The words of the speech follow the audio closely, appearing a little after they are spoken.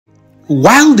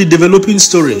While the developing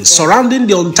story surrounding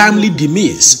the untimely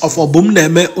demise of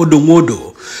Obumneme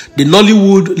Odonwodo, the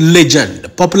Nollywood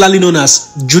legend, popularly known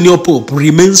as Junior Pope,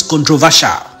 remains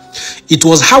controversial, it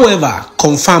was, however,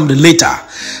 confirmed later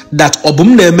that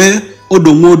Obumneme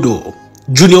Odonwodo,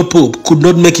 Junior Pope, could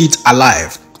not make it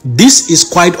alive. This is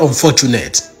quite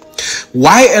unfortunate.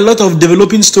 Why a lot of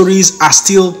developing stories are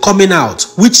still coming out,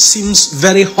 which seems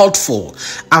very hurtful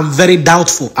and very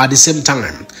doubtful at the same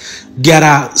time. There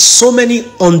are so many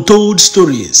untold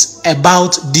stories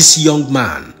about this young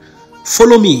man.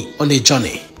 Follow me on a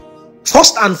journey.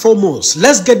 First and foremost,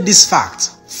 let's get this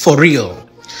fact for real.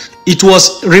 It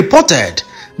was reported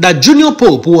that Junior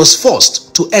Pope was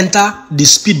forced to enter the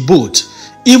speedboat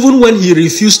even when he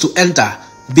refused to enter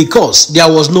because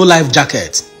there was no life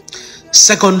jacket.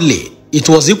 Secondly, it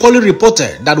was equally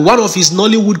reported that one of his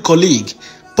Nollywood colleagues,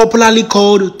 popularly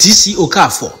called T.C.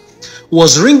 Okafor,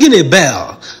 was ringing a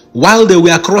bell while they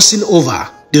were crossing over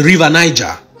the river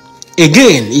Niger.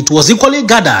 Again, it was equally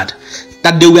gathered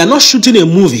that they were not shooting a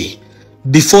movie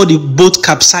before the boat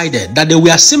capsized, that they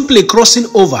were simply crossing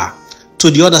over to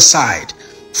the other side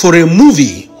for a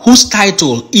movie whose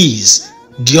title is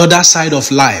The Other Side of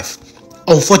Life.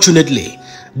 Unfortunately,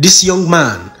 this young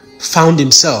man found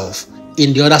himself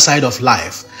in the other side of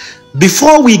life.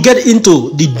 Before we get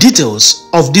into the details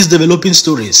of these developing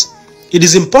stories, it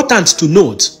is important to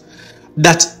note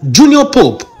that Junior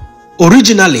Pope,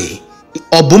 originally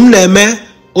Obumneme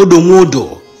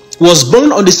Odonwodo, was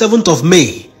born on the 7th of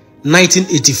May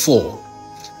 1984.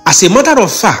 As a matter of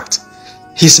fact,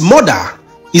 his mother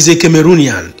is a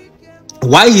Cameroonian,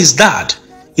 while his dad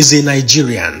is a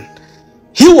Nigerian.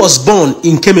 He was born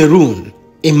in Cameroon,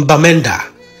 in Bamenda.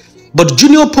 But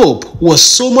Junior Pope was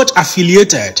so much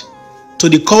affiliated to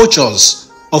the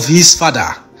cultures of his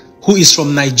father, who is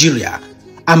from Nigeria,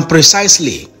 and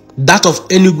precisely that of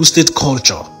Enugu State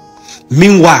culture.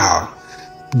 Meanwhile,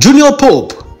 Junior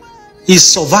Pope is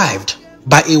survived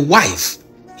by a wife,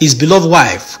 his beloved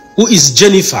wife, who is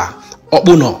Jennifer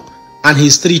Obuno, and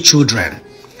his 3 children.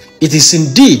 It is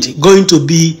indeed going to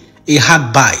be a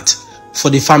hard bite for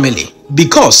the family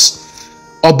because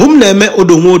Obumneme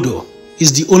Odonwodo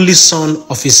is the only son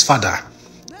of his father.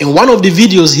 In one of the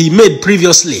videos he made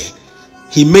previously,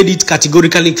 he made it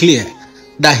categorically clear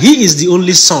that he is the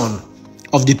only son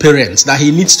of the parents, that he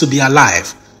needs to be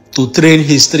alive to train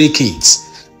his 3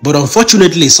 kids. But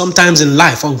unfortunately, sometimes in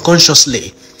life,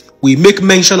 unconsciously, we make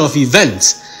mention of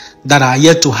events that are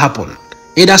yet to happen,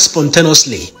 either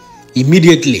spontaneously,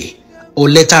 immediately, or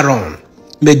later on.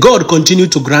 May God continue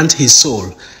to grant his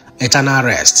soul eternal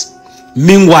rest.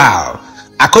 Meanwhile,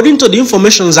 according to the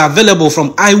information available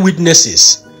from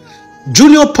eyewitnesses,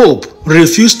 Junior Pope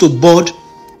refused to board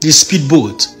the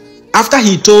speedboat after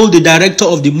he told the director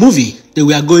of the movie they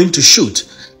were going to shoot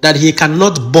that he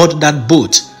cannot board that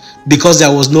boat because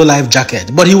there was no life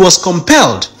jacket. But he was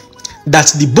compelled that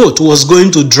the boat was going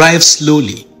to drive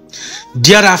slowly.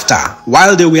 Thereafter,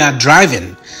 while they were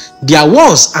driving, there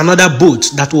was another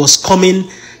boat that was coming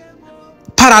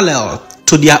parallel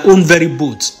to their own very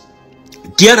boat.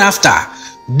 Thereafter,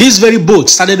 this very boat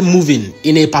started moving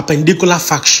in a perpendicular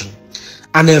fashion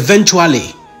and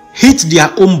eventually hit their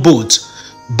own boat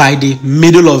by the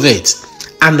middle of it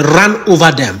and ran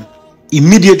over them.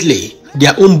 Immediately,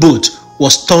 their own boat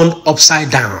was turned upside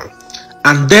down,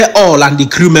 and they all and the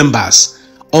crew members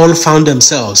all found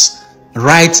themselves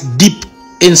right deep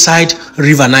inside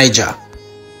River Niger.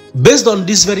 Based on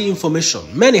this very information,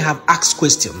 many have asked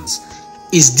questions.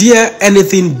 Is there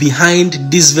anything behind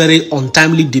this very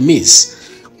untimely demise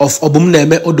of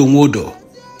Obumneme Odonwodo?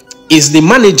 Is the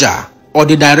manager or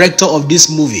the director of this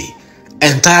movie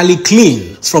entirely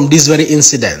clean from this very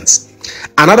incident?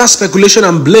 Another speculation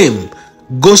and blame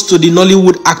goes to the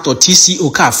Nollywood actor T.C.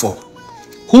 Okafor,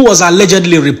 who was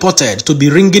allegedly reported to be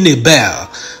ringing a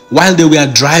bell while they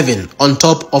were driving on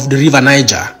top of the River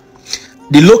Niger.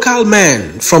 The local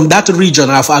men from that region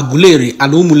of Aguleri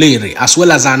and Umuleri, as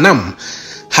well as Anam,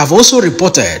 have also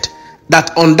reported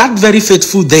that on that very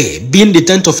fateful day, being the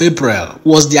 10th of April,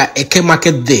 was their Eke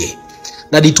Market Day,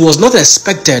 that it was not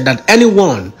expected that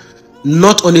anyone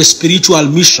not on a spiritual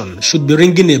mission should be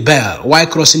ringing a bell while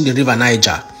crossing the River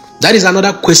Niger. That is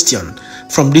another question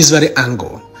from this very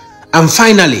angle. And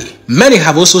finally, many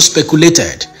have also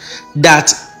speculated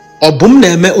that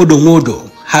Obumneme Odonwodo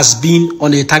has been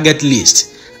on a target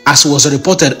list, as was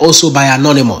reported also by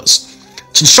Anonymous,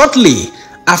 shortly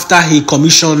after he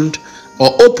commissioned or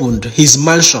opened his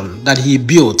mansion that he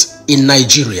built in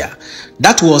Nigeria.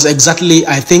 That was exactly,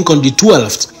 I think, on the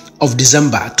 12th of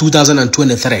December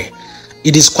 2023.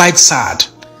 It is quite sad.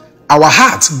 Our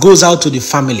heart goes out to the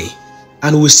family,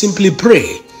 and we simply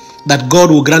pray that God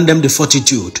will grant them the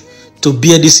fortitude to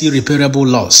bear this irreparable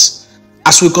loss.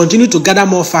 As we continue to gather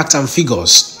more facts and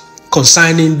figures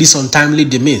concerning this untimely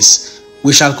demise,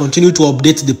 we shall continue to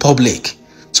update the public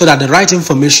so that the right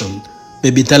information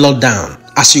may be tailored down.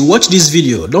 As you watch this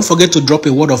video, don't forget to drop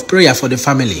a word of prayer for the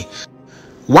family.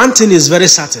 One thing is very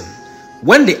certain: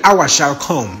 when the hour shall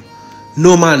come,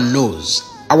 no man knows.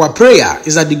 Our prayer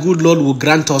is that the good Lord will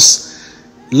grant us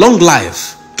long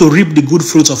life to reap the good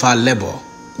fruits of our labor.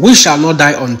 We shall not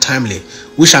die untimely.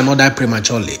 We shall not die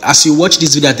prematurely. As you watch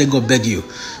this video, I think God beg you,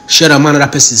 share a man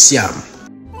another person's Siam.